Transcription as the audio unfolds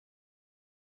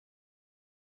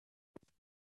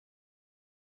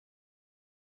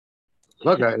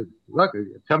Look, look,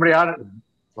 somebody on it.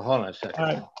 Well, hold on a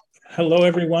second. Hello,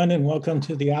 everyone, and welcome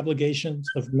to the Obligations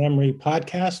of Memory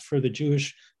podcast for the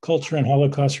Jewish Culture and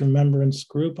Holocaust Remembrance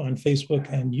Group on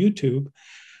Facebook and YouTube.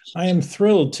 I am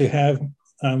thrilled to have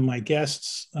my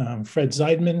guests, Fred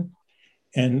Zaidman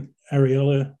and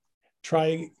Ariella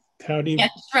Getrajhendler.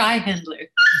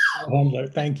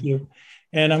 Thank you.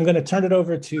 And I'm going to turn it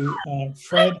over to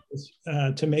Fred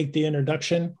to make the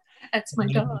introduction. That's my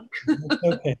dog.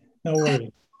 Okay, no worries.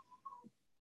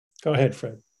 Go ahead,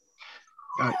 Fred.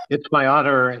 It's my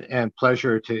honor and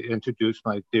pleasure to introduce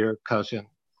my dear cousin,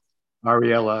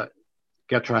 Ariella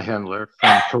Getrajhendler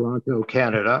from Toronto,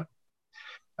 Canada.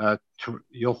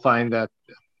 You'll find that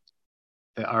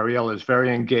Ariella is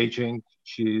very engaging.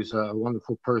 She's a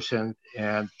wonderful person,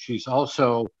 and she's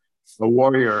also a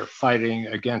warrior fighting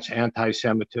against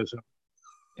anti-Semitism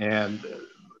and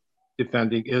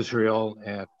defending Israel.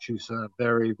 And she's a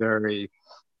very, very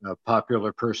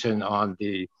popular person on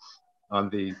these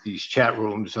chat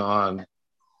rooms on,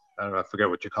 I don't know, I forget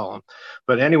what you call them.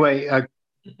 But anyway,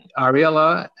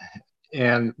 Ariella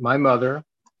and my mother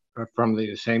are from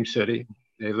the same city.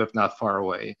 They live not far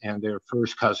away, and they're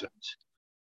first cousins.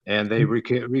 And they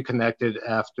reconnected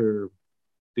after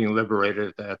being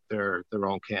liberated at their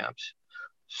own camps.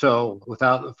 So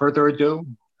without further ado,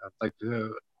 I'd like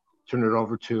to turn it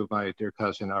over to my dear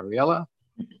cousin Ariella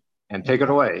and take it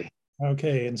away.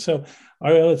 Okay, and so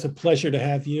Ariella, it's a pleasure to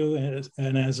have you.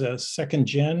 And as a second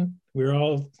gen,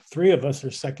 three of us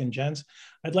are second gens.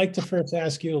 I'd like to first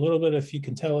ask you a little bit if you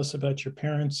can tell us about your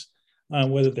parents,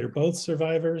 whether they're both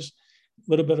survivors,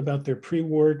 a little bit about their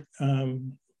pre-war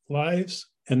lives,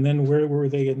 and then where were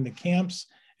they in the camps?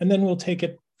 And then we'll take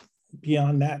it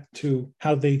beyond that to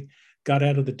how they got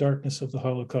out of the darkness of the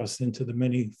Holocaust into the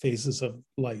many phases of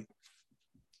light.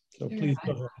 So sure, please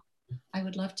go ahead. I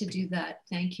would love to do that.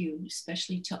 Thank you,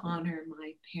 especially to honor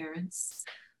my parents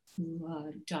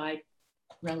who died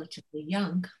relatively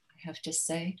young, I have to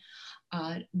say.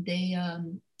 Both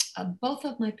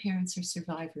of my parents are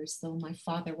survivors, though my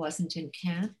father wasn't in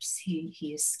camps.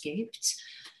 He escaped.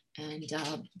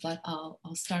 But I'll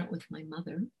start with my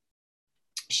mother.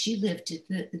 She lived at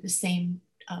the same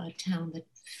town that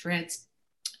Fred's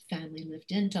family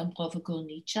lived in,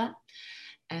 Dąbrowa-Górnicza,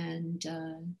 and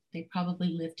they probably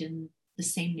lived in the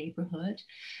same neighborhood.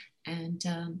 And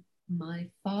my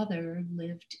father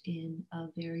lived in a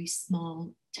very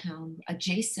small town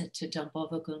adjacent to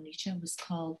Dąbrowa-Górnicza. It was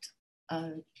called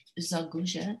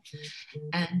Zagórze,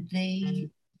 and they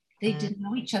didn't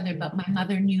know each other, but my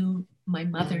mother knew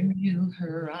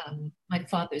her, my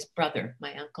father's brother,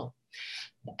 my uncle.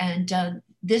 And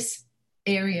this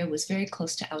area was very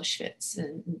close to Auschwitz,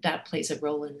 and that plays a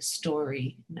role in the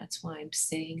story. And that's why I'm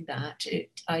saying that.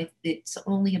 It's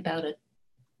only about a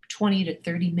 20 to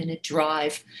 30 minute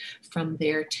drive from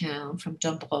their town, from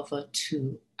Dąbrowa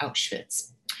to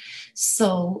Auschwitz.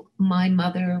 So my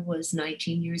mother was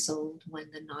 19 years old when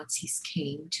the Nazis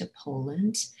came to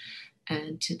Poland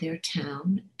and to their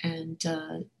town, and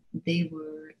they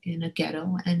were in a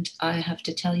ghetto. And I have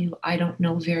to tell you, I don't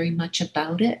know very much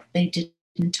about it. They didn't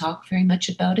talk very much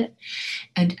about it.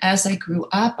 And as I grew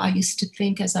up,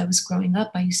 as I was growing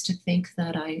up, I used to think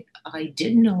that I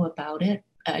did know about it.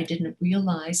 I didn't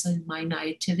realize in my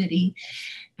naivety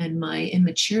and my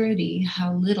immaturity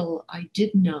how little I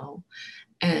did know.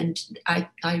 And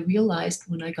I realized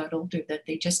when I got older that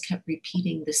they just kept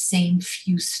repeating the same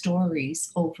few stories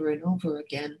over and over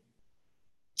again.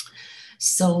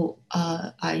 So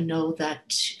I know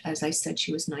that, as I said,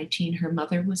 she was 19. Her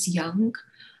mother was young,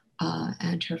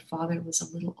 and her father was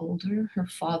a little older. Her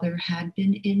father had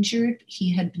been injured.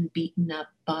 He had been beaten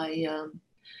up by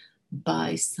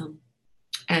some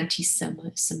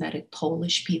anti-Semitic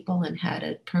Polish people and had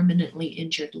a permanently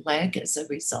injured leg as a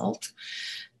result.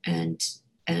 And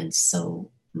so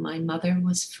my mother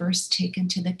was first taken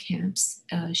to the camps.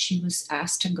 She was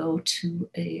asked to go to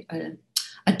a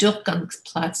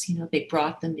Durchgangsplatz. They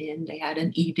brought them in. They had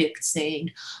an edict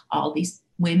saying all these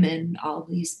women, all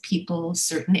these people,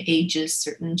 certain ages,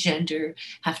 certain gender,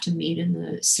 have to meet in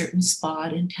a certain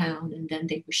spot in town. And then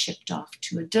they were shipped off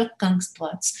to a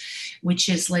Durchgangsplatz, which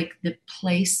is like the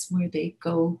place where they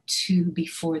go to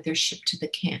before they're shipped to the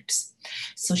camps.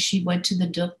 So she went to the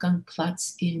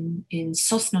Durchgangsplatz in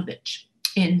Sosnowiec,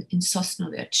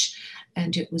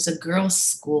 and it was a girls'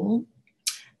 school.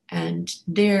 And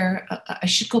there, I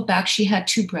should go back, she had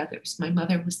two brothers. My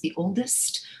mother was the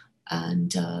oldest,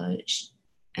 and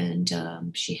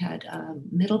she had a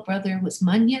middle brother was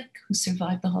Maniek, who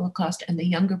survived the Holocaust, and the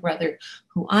younger brother,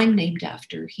 who I'm named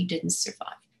after, he didn't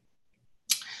survive.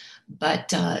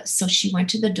 But so she went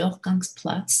to the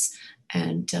Durchgangsplatz,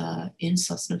 and in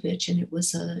Sosnovich, and it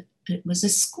was a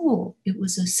school. It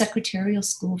was a secretarial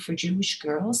school for Jewish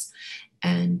girls,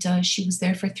 and she was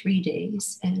there for 3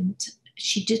 days. And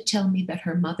she did tell me that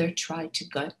her mother tried to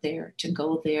go there.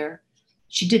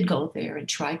 She did go there and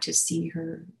try to see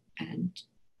her, and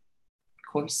of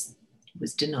course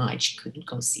was denied. She couldn't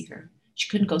go see her.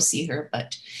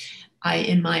 But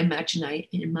in my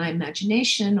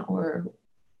imagination or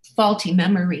faulty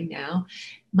memory now,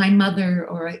 my mother,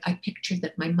 or I pictured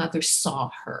that my mother saw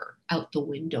her out the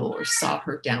window or saw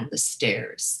her down the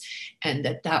stairs, and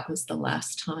that was the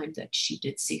last time that she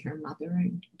did see her mother.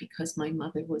 And because my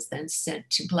mother was then sent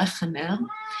to Getrajhendler,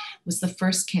 was the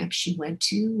first camp she went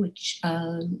to, which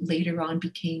later on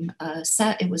became a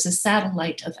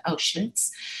satellite of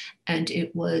Auschwitz, and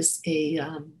it was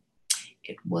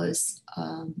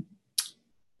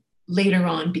later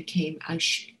on became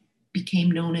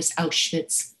known as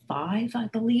Auschwitz 5, I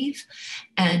believe.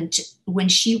 And when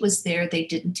she was there, they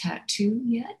didn't tattoo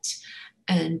yet.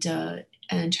 And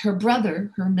her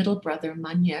brother, her middle brother,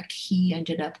 Maniek, he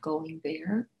ended up going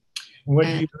there.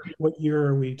 What year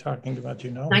are we talking about, do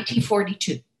you know?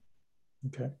 1942.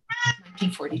 Okay.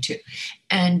 1942.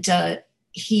 And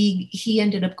he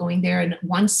ended up going there. And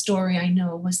one story I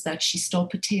know was that she stole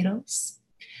potatoes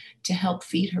to help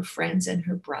feed her friends and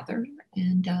her brother.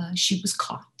 And she was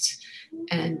caught.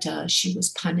 And she was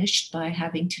punished by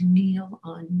having to kneel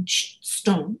on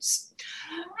stones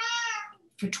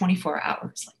for 24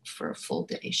 hours, like for a full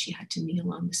day. She had to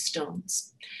kneel on the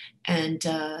stones. And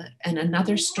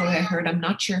another story I heard, I'm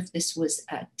not sure if this was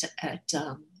at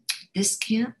this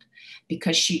camp,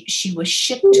 because she was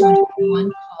shipped to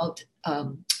one called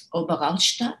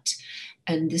Oberallstadt,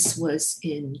 and this was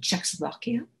in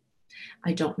Czechoslovakia.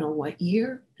 I don't know what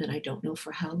year, and I don't know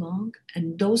for how long.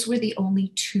 And those were the only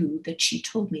two that she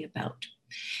told me about.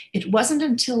 It wasn't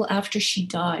until after she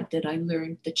died that I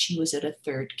learned that she was at a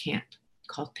third camp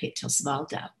called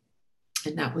Peterswaldau.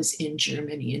 And that was in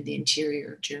Germany, in the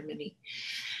interior of Germany.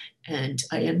 And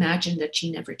I imagine that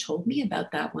she never told me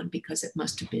about that one because it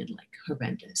must have been like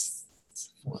horrendous.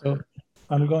 So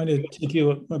I'm going to take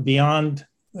you beyond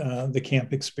the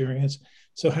camp experience.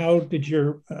 So how did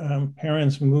your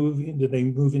parents move? Did they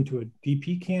move into a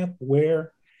DP camp?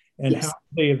 Where? And Yes. how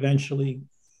they eventually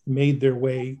made their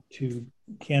way to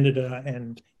Canada?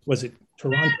 And was it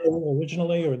Toronto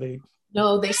originally, or they?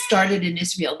 No, they started in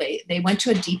Israel. They went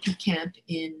to a DP camp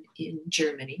in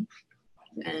Germany,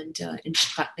 and in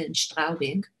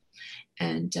Straubing,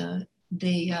 and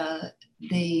they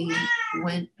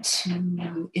went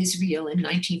to Israel in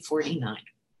 1949.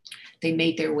 They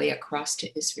made their way across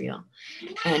to Israel,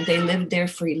 and they lived there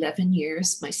for 11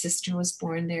 years. My sister was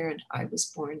born there, and I was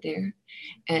born there.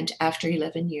 And after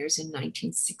 11 years, in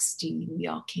 1960, we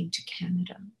all came to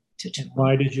Canada.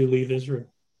 Why did you leave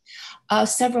Israel?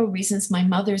 Several reasons. My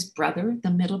mother's brother,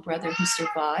 the middle brother who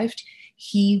survived,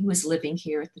 he was living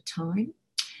here at the time,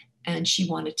 and she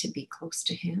wanted to be close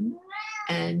to him.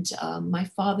 And my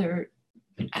father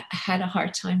had a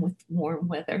hard time with warm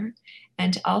weather,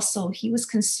 and also he was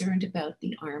concerned about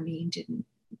the army, didn't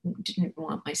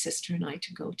want my sister and I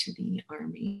to go to the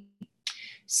army.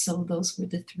 So those were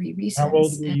the three reasons. How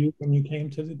old were you when you came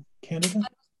to Canada?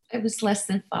 I was less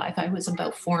than 5. I was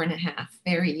about 4.5,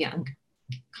 very young.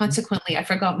 Consequently, I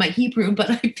forgot my Hebrew,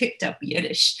 but I picked up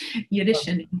Yiddish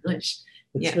and English.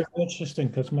 It's very interesting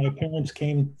because my parents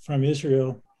came from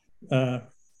Israel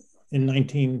in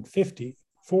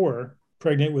 1954,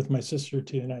 pregnant with my sister,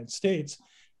 to the United States.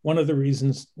 One of the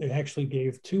reasons, they actually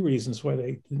gave 2 reasons why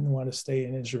they didn't want to stay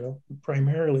in Israel.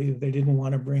 Primarily, they didn't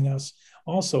want to bring us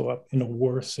also up in a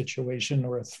war situation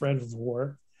or a threat of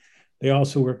war. They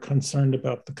also were concerned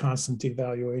about the constant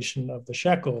devaluation of the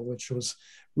shekel, which was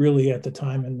really at the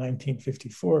time in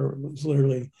 1954, it was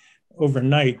literally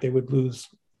overnight, they would lose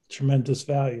tremendous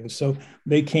value. So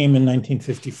they came in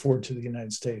 1954 to the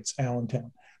United States,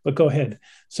 Allentown. But go ahead.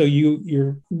 So they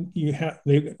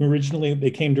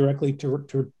came directly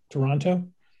to Toronto?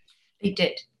 They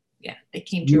did. Yeah, they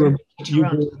came directly to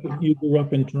Toronto. You grew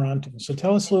up in Toronto. So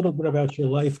tell us a little bit about your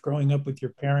life growing up with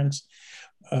your parents.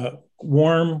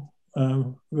 Warm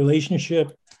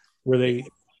relationship? Were they?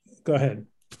 Go ahead.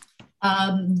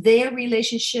 Their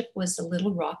relationship was a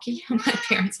little rocky. My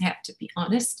parents have to be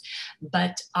honest,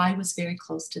 but I was very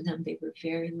close to them. They were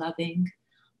very loving,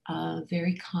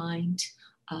 very kind.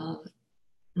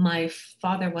 My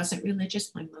father wasn't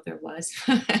religious. My mother was.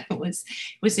 It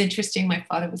was interesting. My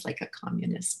father was like a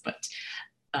communist, but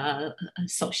a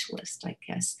socialist, I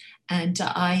guess. And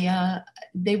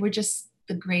they were just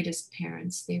the greatest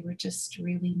parents. They were just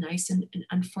really nice. And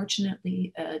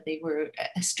unfortunately, they were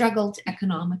struggled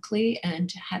economically and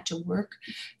had to work.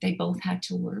 They both had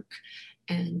to work.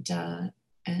 And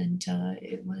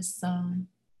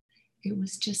it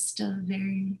was just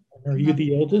very. Are you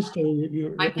the oldest?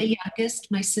 Or I'm the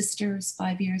youngest. My sister is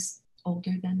 5 years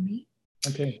older than me.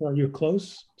 Okay, so are you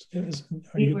close?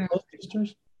 Are you close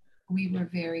sisters? We were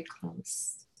very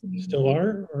close. Still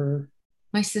are, or?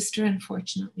 My sister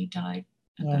unfortunately died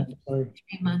about 3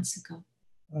 months ago.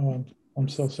 Oh, I'm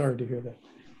so sorry to hear that.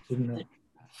 Didn't know.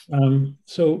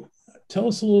 So tell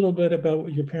us a little bit about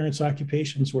what your parents'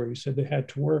 occupations were. You said they had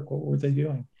to work. What were they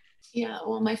doing? Yeah,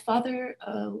 well, my father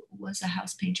was a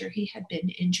house painter. He had been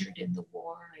injured in the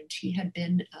war, and he had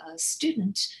been a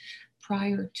student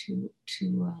prior to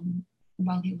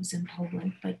while he was in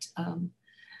Poland, but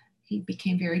he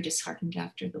became very disheartened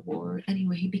after the war.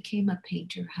 Anyway, he became a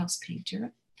painter, house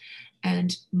painter.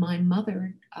 And my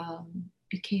mother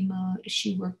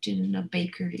she worked in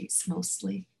bakeries,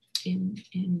 mostly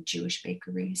in Jewish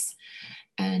bakeries.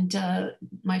 And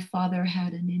my father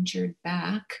had an injured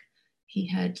back. He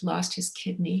had lost his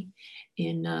kidney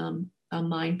in a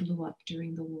mine blew up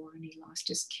during the war, and he lost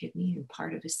his kidney and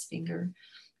part of his finger.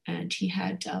 And he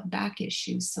had back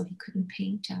issues, so he couldn't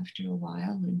paint after a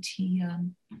while. And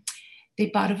they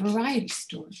bought a variety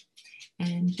store,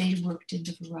 and they worked in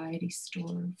the variety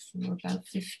store for about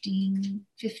 15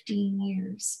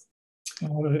 years.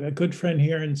 A good friend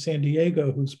here in San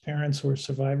Diego, whose parents were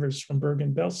survivors from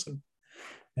Bergen-Belsen,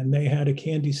 and they had a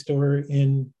candy store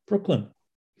in Brooklyn.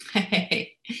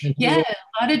 Hey, yeah, a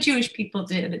lot of Jewish people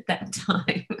did at that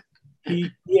time.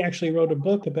 He actually wrote a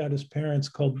book about his parents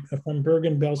called From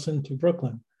Bergen-Belsen to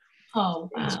Brooklyn. Oh,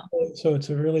 wow. So it's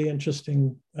a really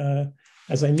interesting,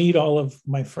 as I meet all of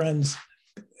my friends,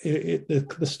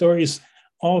 the stories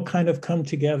all kind of come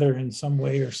together in some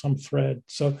way or some thread.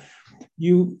 So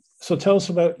tell us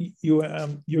about you.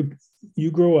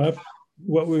 You grew up.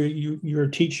 What were you? You're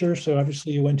a teacher, so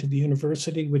obviously you went to the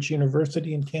university. Which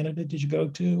university in Canada did you go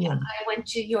to? Yeah, I went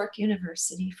to York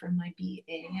University for my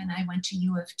BA, and I went to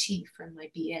U of T for my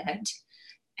B.Ed.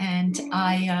 And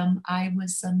I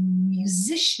was a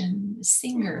musician,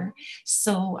 singer,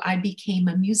 so I became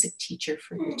a music teacher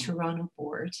for the Toronto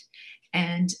board.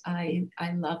 And I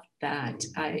loved that.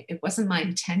 It wasn't my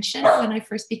intention when I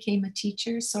first became a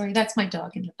teacher. Sorry, that's my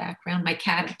dog in the background, my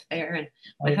cat up there, and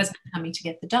my husband coming to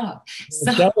get the dog.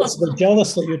 So they're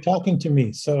jealous that you're talking to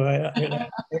me. So I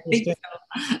understand.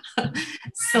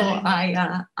 So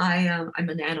I'm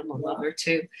an animal lover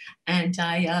too, and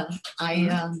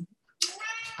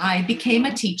I became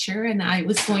a teacher, and I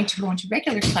was going to go into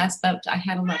regular class, but I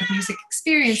had a lot of music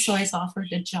experience, so I was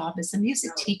offered a job as a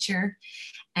music teacher.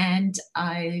 And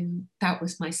that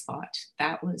was my spot.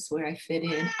 That was where I fit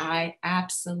in. I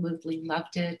absolutely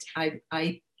loved it. I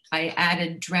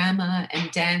added drama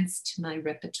and dance to my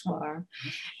repertoire.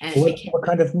 And what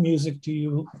kind of music do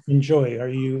you enjoy?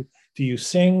 Do you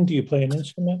sing? Do you play an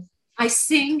instrument? I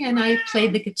sing and I play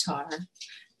the guitar.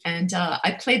 And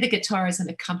I play the guitar as an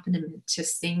accompaniment to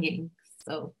singing.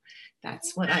 So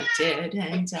that's what I did.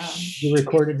 And you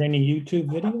recorded any YouTube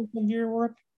videos of your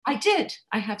work? I did.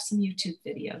 I have some YouTube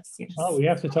videos. Yes. Oh, we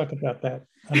have to talk about that.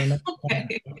 I don't know.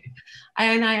 Okay.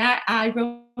 And I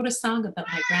wrote a song about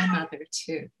my grandmother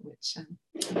too, which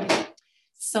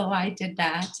so I did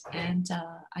that, and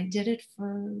I did it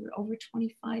for over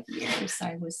 25 years.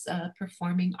 I was a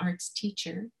performing arts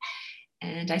teacher,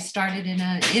 and I started in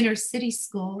an inner city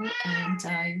school, and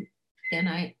then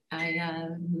I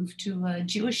moved to a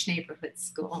Jewish neighborhood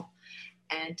school,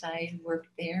 and I worked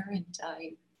there, and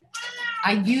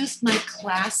I used my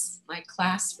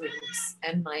classrooms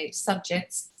and my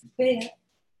subjects there.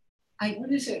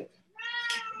 What is it?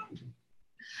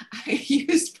 I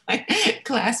used my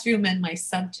classroom and my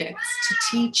subjects to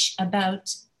teach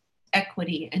about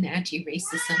equity and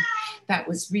anti-racism. That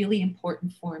was really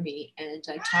important for me. And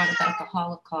I taught about the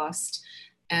Holocaust.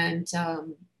 And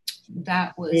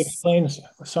that was... Explain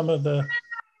some of the,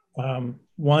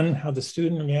 how the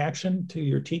student reaction to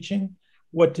your teaching,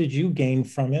 what did you gain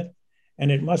from it? And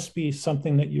it must be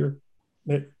something that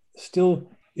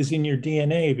still is in your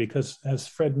DNA, because as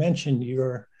Fred mentioned,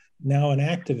 you're now an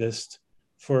activist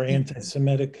for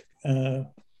anti-Semitic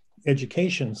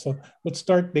education. So let's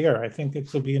start there. I think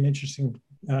it will be an interesting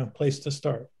place to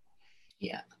start.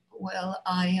 Yeah, well,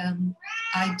 I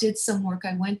did some work.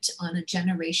 I went on a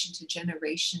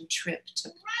generation-to-generation trip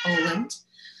to Poland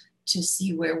to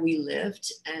see where we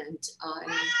lived, and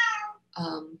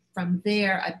from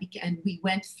there, we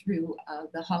went through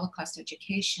the Holocaust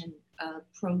education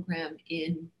program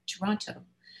in Toronto.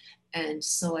 And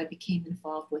so I became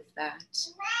involved with that.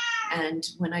 And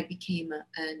when I became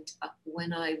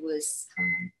when I was,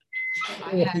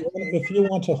 if you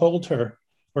want to hold her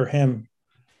or him,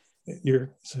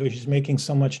 so she's making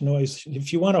so much noise.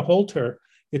 If you want to hold her,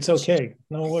 it's okay.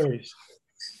 No worries.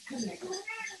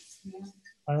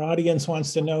 Our audience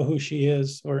wants to know who she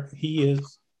is or he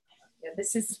is. Yeah,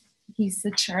 he's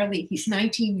the Charlie. He's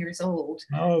 19 years old.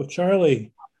 Oh,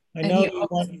 Charlie. I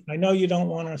know you don't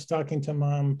want us talking to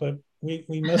mom, but we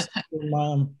miss your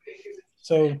mom.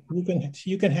 So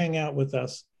you can hang out with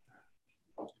us.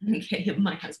 Okay,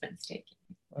 my husband's taking.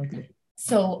 Okay.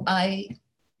 So I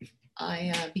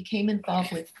became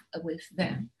involved with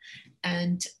them,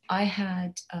 and I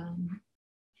had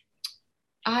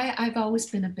I've always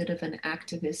been a bit of an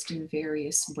activist in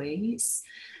various ways,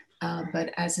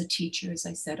 but as a teacher, as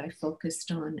I said, I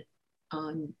focused on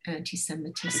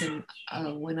anti-Semitism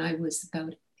when I was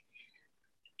about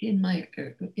in my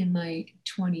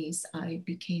 20s. I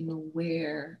became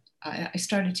aware. I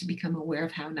started to become aware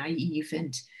of how naive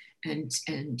and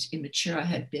immature I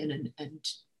had been, and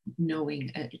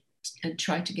knowing and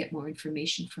tried to get more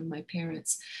information from my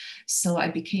parents. So I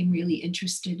became really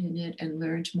interested in it and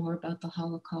learned more about the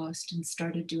Holocaust and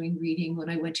started doing reading. When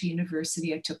I went to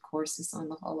university, I took courses on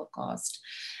the Holocaust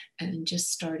and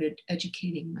just started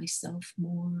educating myself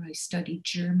more. I studied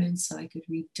German so I could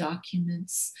read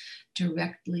documents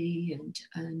directly,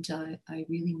 and I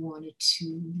really wanted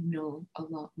to know a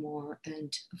lot more,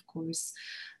 and of course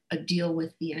deal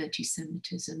with the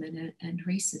anti-Semitism and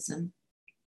racism.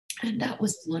 And that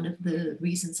was one of the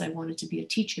reasons I wanted to be a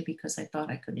teacher, because I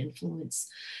thought I could influence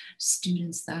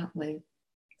students that way.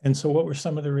 And so what were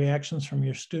some of the reactions from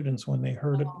your students when they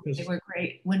heard it? They were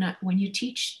great. When you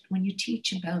teach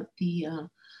about the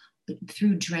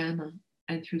through drama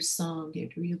and through song,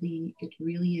 it really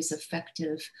is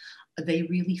effective. They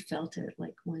really felt it,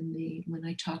 like when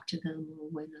I talked to them, or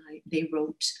when they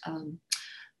wrote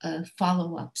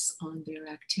follow-ups on their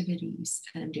activities,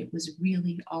 and it was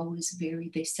really always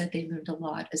they said they learned a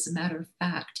lot. As a matter of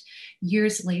fact,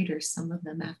 years later, some of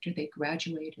them, after they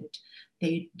graduated,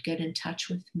 they'd get in touch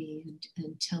with me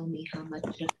and tell me how much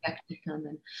it affected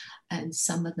them, and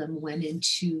some of them went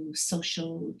into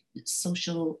social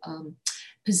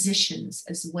positions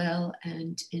as well,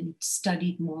 and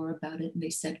studied more about it, and they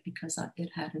said because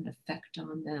it had an effect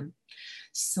on them.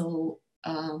 So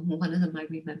one of them, I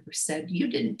remember, said, "You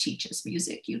didn't teach us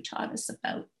music, you taught us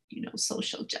about,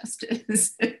 social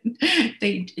justice."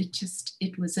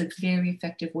 It was a very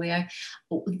effective way. I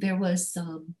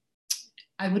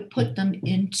would put them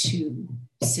into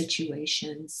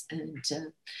situations, and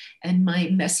my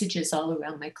messages all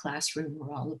around my classroom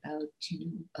were all about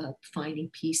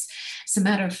finding peace. As a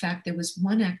matter of fact, there was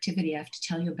one activity I have to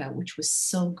tell you about, which was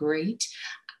so great.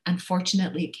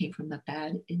 Unfortunately, it came from a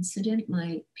bad incident.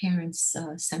 My parents'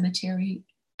 cemetery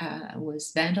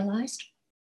was vandalized.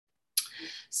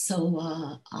 So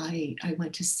I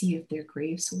went to see if their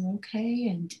graves were okay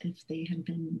and if they had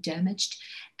been damaged.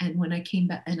 And when I came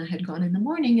back, and I had gone in the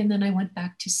morning, and then I went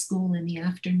back to school in the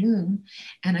afternoon,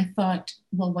 and I thought,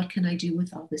 well, what can I do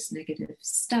with all this negative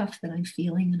stuff that I'm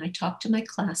feeling? And I talked to my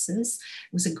classes.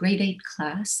 It was a grade 8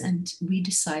 class, and we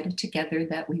decided together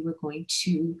that we were going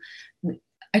to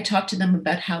I talked to them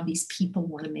about how these people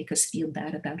want to make us feel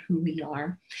bad about who we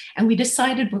are. And we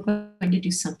decided we're going to do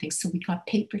something. So we got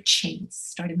paper chains,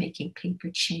 started making paper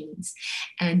chains.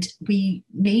 And we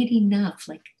made enough,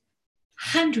 like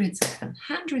hundreds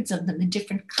of them in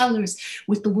different colors,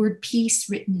 with the word peace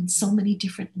written in so many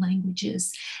different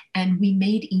languages. And we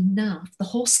made enough. The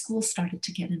whole school started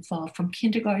to get involved, from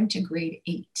kindergarten to grade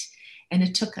 8. And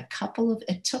it took a couple of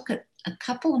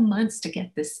months to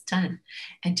get this done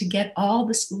and to get all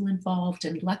the school involved.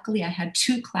 And luckily I had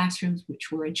 2 classrooms which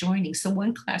were adjoining. So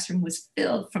one classroom was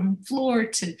filled from floor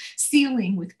to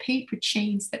ceiling with paper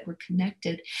chains that were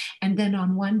connected. And then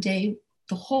on one day,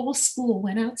 the whole school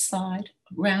went outside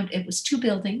it was 2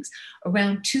 buildings,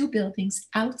 around 2 buildings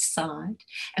outside.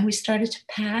 And we started to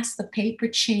pass the paper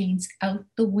chains out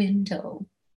the window.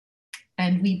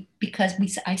 And we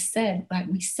said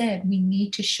we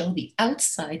need to show the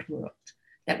outside world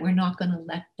that we're not going to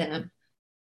let them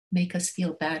make us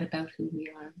feel bad about who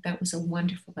we are. That was a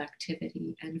wonderful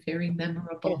activity and very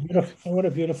memorable. What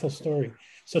a beautiful story.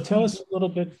 So tell us a little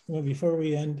bit, before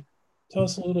we end, tell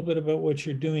us a little bit about what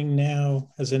you're doing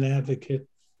now as an advocate.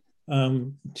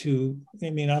 Obviously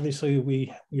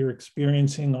you're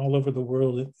experiencing all over the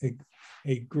world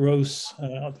a gross,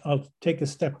 I'll take a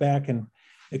step back and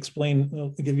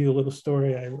give you a little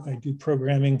story. I do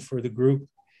programming for the group.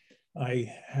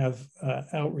 I have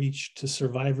outreach to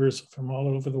survivors from all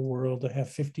over the world. I have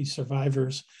 50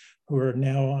 survivors who are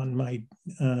now on my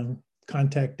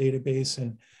contact database,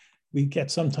 and we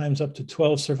get sometimes up to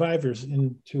 12 survivors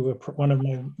into one of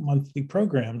my monthly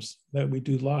programs that we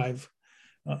do live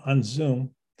on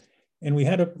Zoom. And we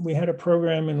had a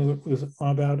program, and it was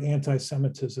about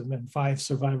anti-Semitism, and 5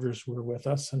 survivors were with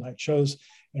us. And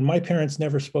and my parents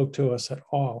never spoke to us at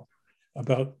all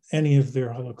about any of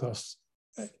their Holocaust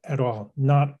at all.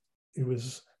 It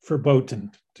was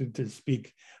verboten to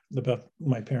speak about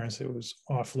my parents. It was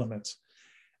off limits.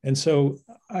 And so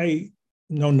I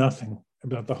know nothing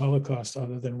about the Holocaust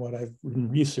other than what I've been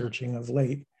researching of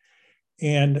late.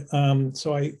 And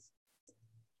so I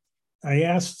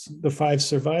asked the 5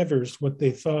 survivors what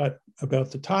they thought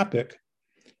about the topic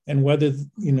and whether,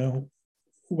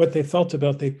 what they felt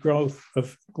about the growth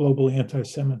of global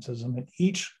anti-Semitism. And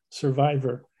each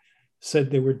survivor said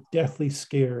they were deathly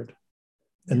scared,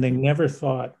 and they never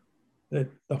thought that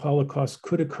the Holocaust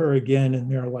could occur again in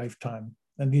their lifetime.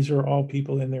 And these are all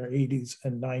people in their 80s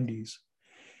and 90s.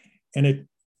 And it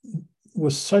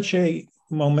was such a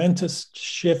momentous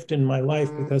shift in my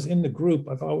life, because in the group,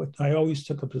 I always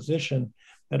took a position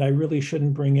that I really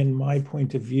shouldn't bring in my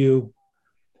point of view,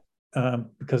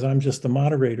 because I'm just the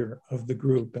moderator of the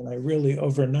group. And I really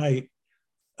overnight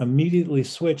immediately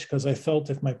switched, because I felt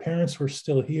if my parents were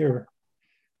still here,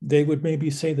 they would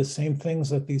maybe say the same things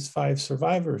that these 5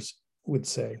 survivors would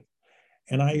say.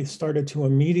 And I started to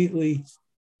immediately,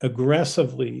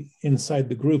 aggressively inside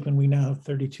the group, and we now have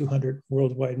 3,200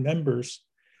 worldwide members,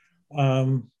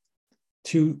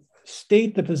 to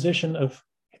state the position of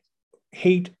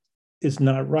hate is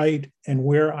not right, and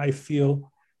where I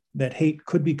feel that hate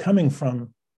could be coming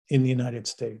from in the United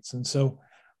States. And so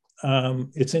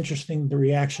it's interesting the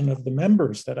reaction of the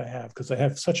members that I have, because I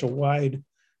have such a wide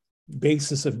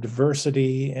basis of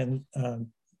diversity and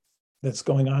that's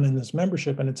going on in this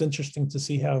membership. And it's interesting to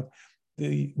see how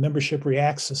the membership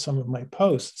reacts to some of my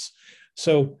posts.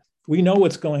 So we know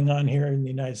what's going on here in the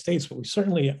United States, but we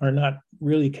certainly are not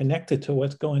really connected to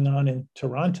what's going on in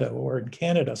Toronto or in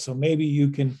Canada. So maybe you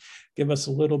can give us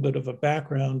a little bit of a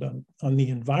background on the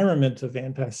environment of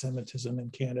anti-Semitism in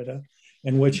Canada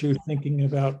and what you're thinking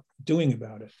about doing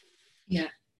about it. Yeah,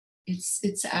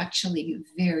 it's actually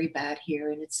very bad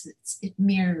here, and it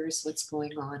mirrors what's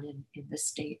going on in the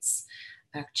States,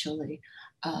 actually.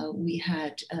 We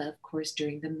had, of course,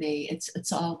 during the May,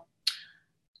 it's all,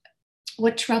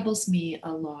 what troubles me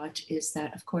a lot is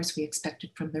that, of course, we expect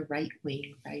it from the right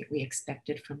wing, right? We expect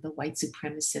it from the white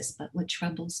supremacists. But what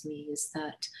troubles me is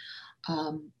that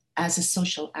as a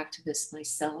social activist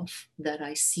myself, that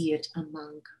I see it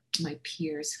among my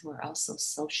peers who are also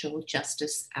social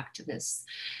justice activists.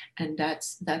 And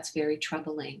that's very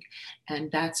troubling. And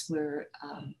that's where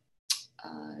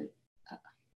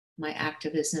my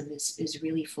activism is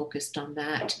really focused on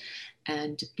that.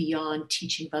 And beyond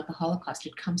teaching about the Holocaust,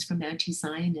 it comes from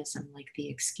anti-Zionism, like the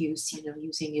excuse,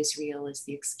 using Israel as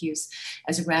the excuse.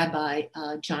 As Rabbi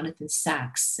Jonathan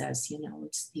Sachs says,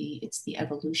 it's the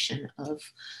evolution of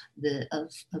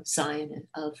Zion,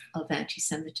 of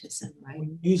anti-Semitism, right?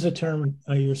 When you use the term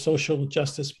your social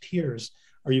justice peers,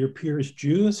 are your peers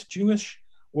Jewish,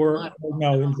 or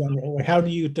no? In general, how do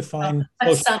you define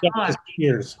social justice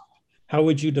peers? How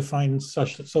would you define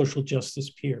such social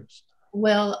justice peers?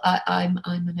 Well, I'm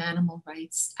an animal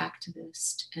rights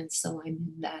activist, and so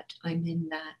I'm in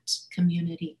that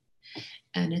community,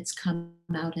 and it's come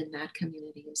out in that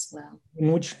community as well.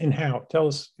 In how? Tell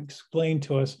us, explain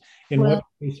to us in what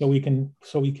way, so we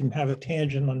can have a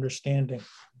tangent understanding.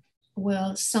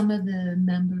 Well,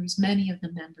 many of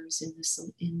the members in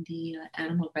the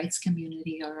animal rights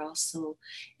community are also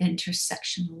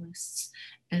intersectionalists,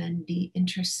 and the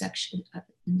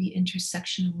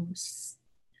intersectionalists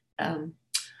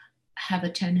have a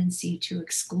tendency to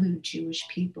exclude Jewish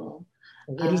people.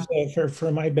 What is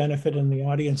for my benefit and the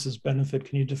audience's benefit?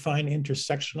 Can you define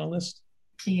intersectionalist?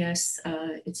 Yes,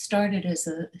 it started as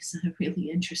a really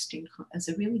interesting, as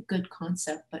a really good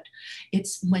concept, but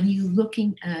it's when you're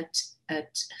looking at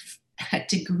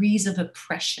degrees of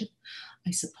oppression,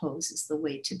 I suppose is the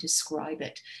way to describe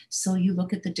it. So you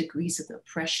look at the degrees of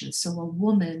oppression. So a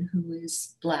woman who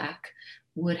is Black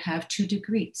would have 2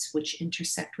 degrees which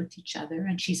intersect with each other,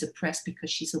 and she's oppressed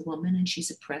because she's a woman, and she's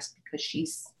oppressed because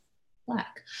she's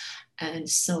Black. And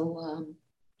so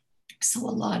so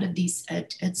a lot of these,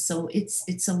 so it's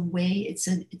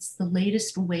the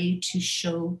latest way to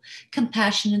show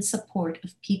compassion and support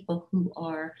of people who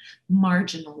are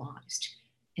marginalized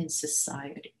in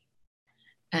society.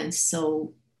 And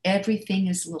so everything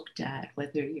is looked at,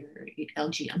 whether you're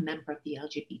a member of the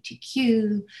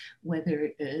LGBTQ,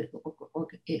 whether or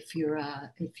if you're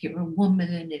a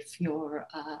woman, if you're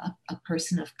a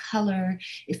person of color,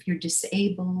 if you're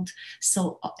disabled.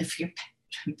 So if you're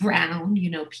brown, you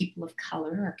know, people of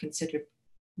color are considered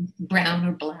brown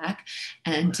or black,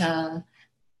 and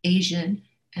Asian.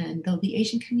 And though the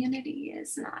Asian community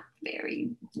is not very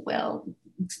well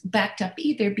backed up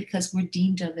either, because we're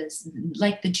deemed of as,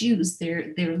 like the Jews,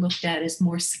 they're looked at as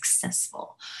more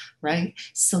successful, right?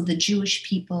 So the Jewish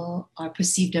people are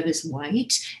perceived of as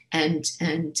white, and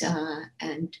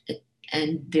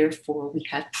therefore we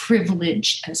have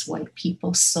privilege as white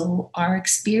people. So our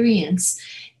experience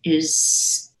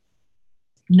is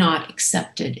not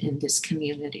accepted in this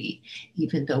community,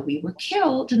 even though we were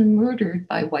killed and murdered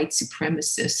by white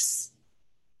supremacists,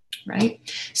 right?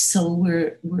 So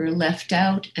we're left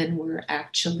out, and we're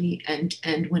actually, and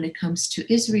when it comes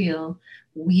to Israel,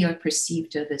 we are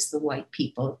perceived of as the white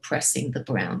people oppressing the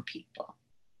brown people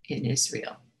in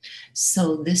Israel.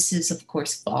 So this is, of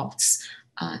course, false,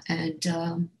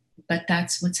 but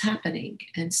that's what's happening.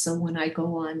 And so when I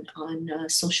go on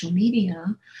social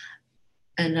media,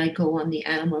 and I go on the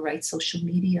animal rights social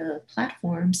media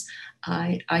platforms,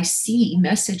 I see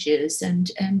messages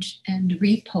and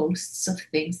reposts of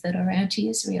things that are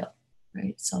anti-Israel, right?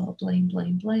 It's all blame,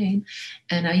 blame, blame.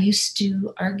 And I used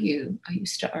to argue,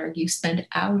 spend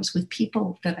hours with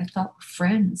people that I thought were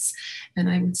friends. And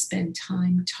I would spend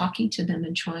time talking to them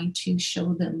and trying to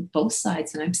show them both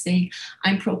sides. And I'm saying,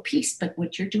 I'm pro-peace, but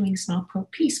what you're doing is not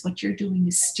pro-peace. What you're doing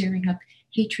is stirring up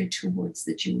hatred towards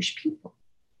the Jewish people.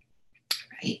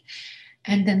 Right?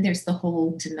 And then there's the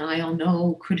whole denial,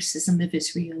 no, criticism of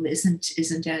Israel isn't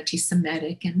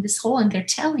anti-Semitic, and this whole, and they're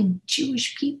telling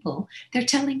Jewish people, they're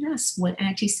telling us what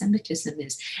anti-Semitism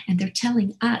is, and they're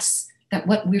telling us that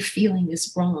what we're feeling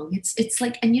is wrong. It's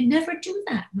like, and you never do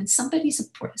that when somebody's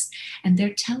oppressed, and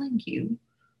they're telling you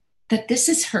that this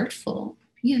is hurtful.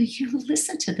 You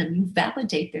listen to them, you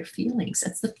validate their feelings.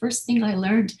 That's the first thing I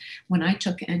learned when I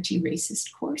took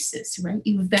anti-racist courses, right?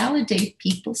 You validate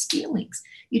people's feelings.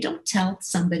 You don't tell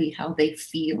somebody how they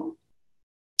feel.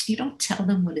 You don't tell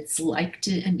them what it's like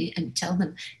to, and tell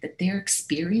them that their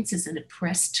experience as an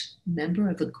oppressed member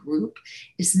of a group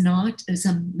is not, as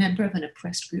a member of an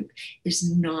oppressed group,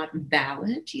 is not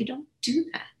valid. You don't do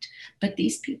that, but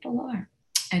these people are.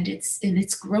 And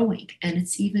it's growing, and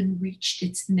it's even reached.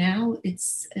 It's in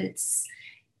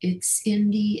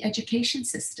the education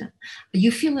system.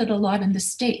 You feel it a lot in the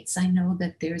States. I know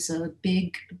that there's a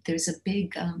big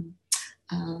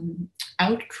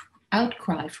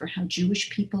outcry for how Jewish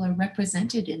people are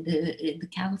represented in the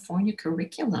California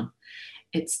curriculum.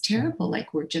 It's terrible.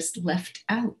 Like, we're just left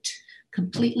out,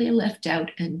 completely left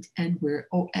out,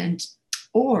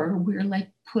 or we're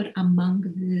like put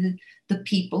among the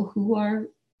people who are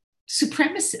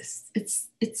supremacists.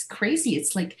 It's crazy.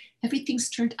 It's like everything's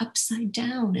turned upside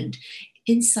down and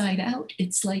inside out.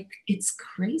 It's like, it's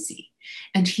crazy.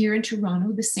 And here in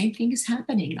Toronto, the same thing is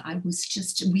happening.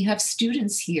 We have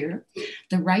students here,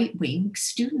 the right wing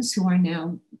students, who are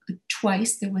now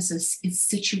twice. There was a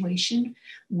situation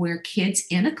where kids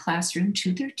in a classroom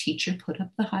to their teacher put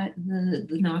up the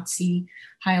Nazi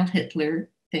Heil Hitler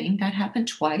thing. That happened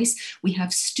twice. We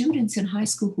have students in high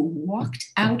school who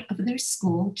walked out of their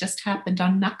school, just happened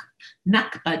on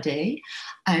Nakba Day,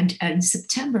 and in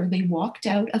September they walked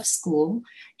out of school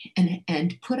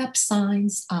and put up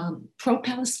signs,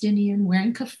 pro-Palestinian,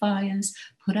 wearing keffiyehs,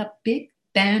 put up big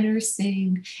banners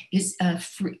saying,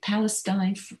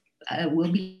 Palestine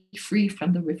will be free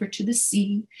from the river to the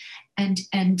sea. And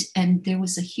there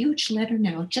was a huge letter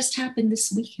now, it just happened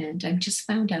this weekend, I just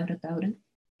found out about it,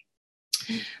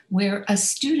 where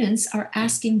students are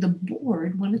asking the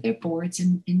board, one of their boards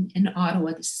in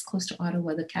Ottawa, this is close to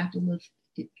Ottawa, the capital of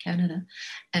Canada,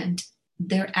 and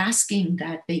they're asking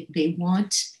that they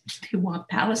want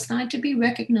Palestine to be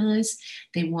recognized.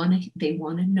 They want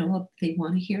to know, they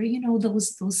want to hear,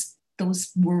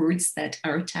 those words that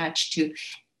are attached to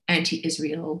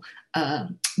anti-Israel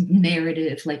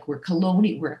narrative, like we're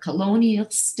a colonial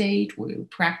state, we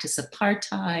practice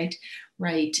apartheid,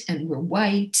 right, and we're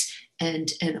white,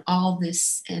 and all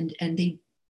this, and they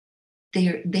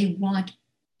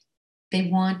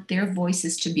want their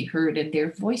voices to be heard, and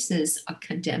their voices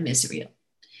condemn Israel.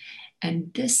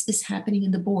 And this is happening in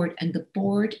the board, and the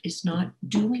board is not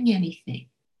doing anything.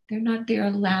 They're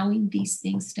allowing these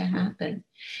things to happen.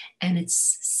 And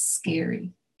it's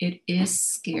scary. It is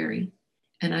scary.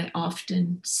 And I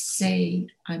often say,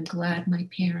 I'm glad my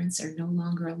parents are no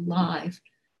longer alive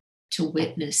to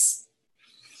witness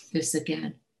this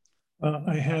again.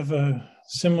 I have a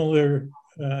similar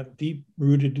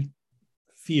deep-rooted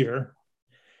fear.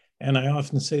 And I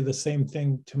often say the same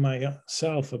thing to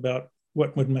myself about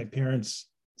what would my parents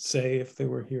say if they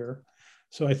were here.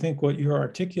 So I think what you're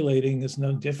articulating is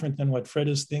no different than what Fred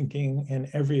is thinking and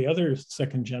every other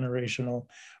second generational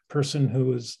person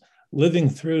who is living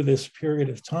through this period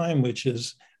of time, which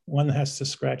is one has to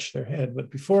scratch their head.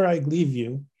 But before I leave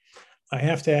you, I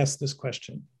have to ask this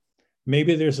question.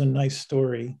 Maybe there's a nice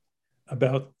story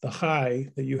about the high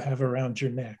that you have around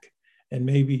your neck, and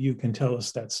maybe you can tell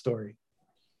us that story.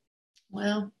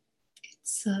 Well,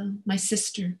 it's my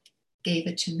sister gave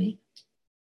it to me.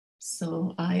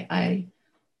 So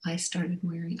I started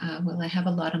wearing, well, I have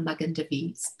a lot of Magen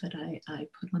Davids, but I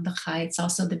put on the Chai. It's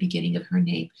also the beginning of her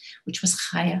name, which was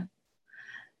Chaya.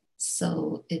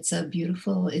 So it's a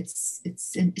beautiful, it's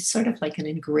sort of like an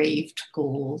engraved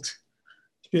gold.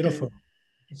 It's beautiful.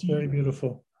 It's very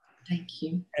beautiful. Thank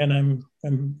you. And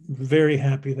I'm very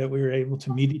happy that we were able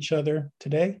to meet each other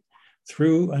today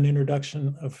through an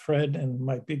introduction of Fred and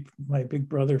my big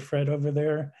brother Fred over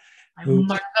there. My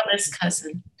marvelous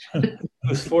cousin.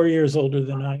 Who's 4 years older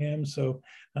than I am. So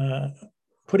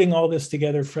putting all this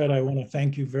together, Fred, I want to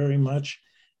thank you very much.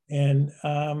 And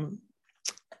I'm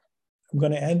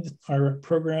going to end our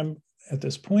program at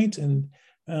this point and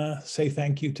say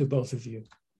thank you to both of you.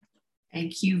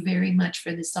 Thank you very much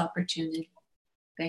for this opportunity.